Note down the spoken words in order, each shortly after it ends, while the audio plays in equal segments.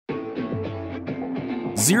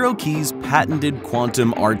ZeroKey's patented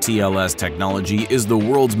quantum RTLS technology is the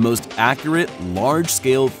world's most accurate,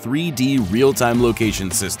 large-scale 3D real-time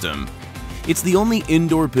location system. It's the only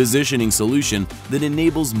indoor positioning solution that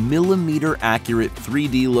enables millimeter-accurate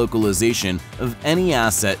 3D localization of any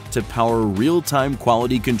asset to power real-time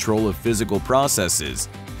quality control of physical processes,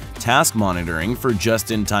 task monitoring for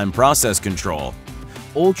just-in-time process control,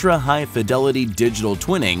 ultra-high-fidelity digital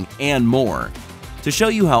twinning, and more. To show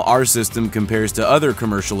you how our system compares to other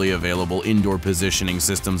commercially available indoor positioning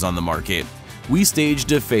systems on the market, we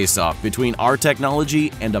staged a face-off between our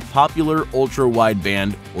technology and a popular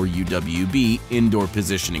ultra-wideband or UWB indoor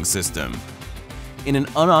positioning system. In an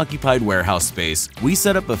unoccupied warehouse space, we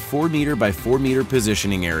set up a 4 by 4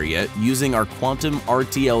 positioning area using our quantum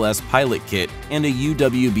RTLS pilot kit and a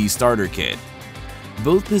UWB starter kit.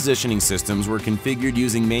 Both positioning systems were configured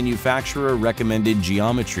using manufacturer-recommended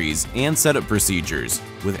geometries and setup procedures,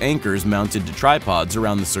 with anchors mounted to tripods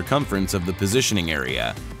around the circumference of the positioning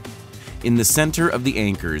area. In the center of the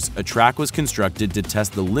anchors, a track was constructed to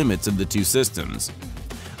test the limits of the two systems.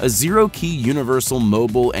 A ZeroKey Universal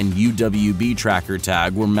Mobile and UWB tracker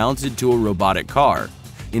tag were mounted to a robotic car,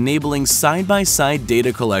 enabling side-by-side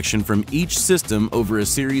data collection from each system over a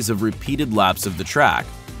series of repeated laps of the track.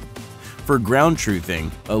 For ground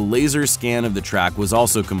truthing, a laser scan of the track was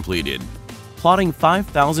also completed. Plotting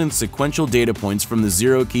 5,000 sequential data points from the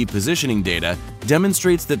ZeroKey positioning data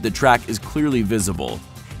demonstrates that the track is clearly visible,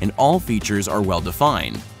 and all features are well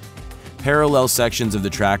defined. Parallel sections of the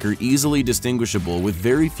track are easily distinguishable with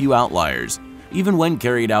very few outliers, even when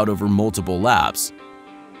carried out over multiple laps.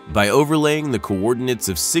 By overlaying the coordinates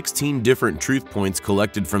of 16 different truth points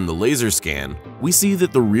collected from the laser scan, we see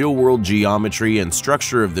that the real-world geometry and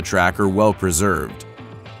structure of the track are well preserved.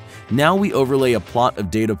 Now we overlay a plot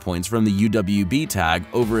of data points from the UWB tag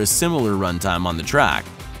over a similar runtime on the track.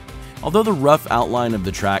 Although the rough outline of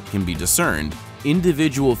the track can be discerned,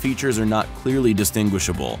 individual features are not clearly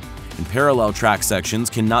distinguishable, and parallel track sections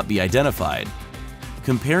cannot be identified.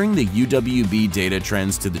 Comparing the UWB data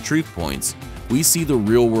trends to the truth points, we see the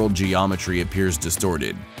real-world geometry appears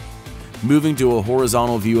distorted. Moving to a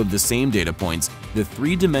horizontal view of the same data points, the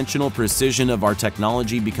three-dimensional precision of our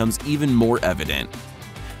technology becomes even more evident.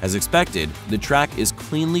 As expected, the track is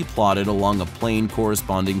cleanly plotted along a plane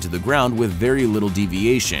corresponding to the ground with very little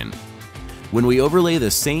deviation. When we overlay the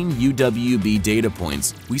same UWB data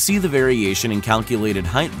points, we see the variation in calculated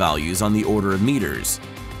height values on the order of meters.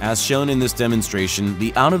 As shown in this demonstration,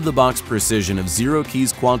 the out-of-the-box precision of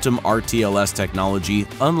ZeroKey's quantum RTLS technology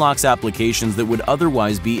unlocks applications that would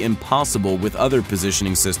otherwise be impossible with other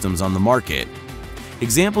positioning systems on the market.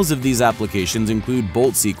 Examples of these applications include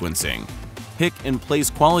bolt sequencing, pick-and-place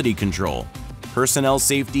quality control, personnel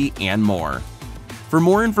safety, and more. For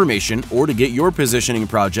more information or to get your positioning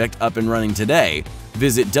project up and running today,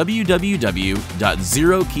 visit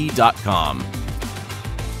www.zerokey.com.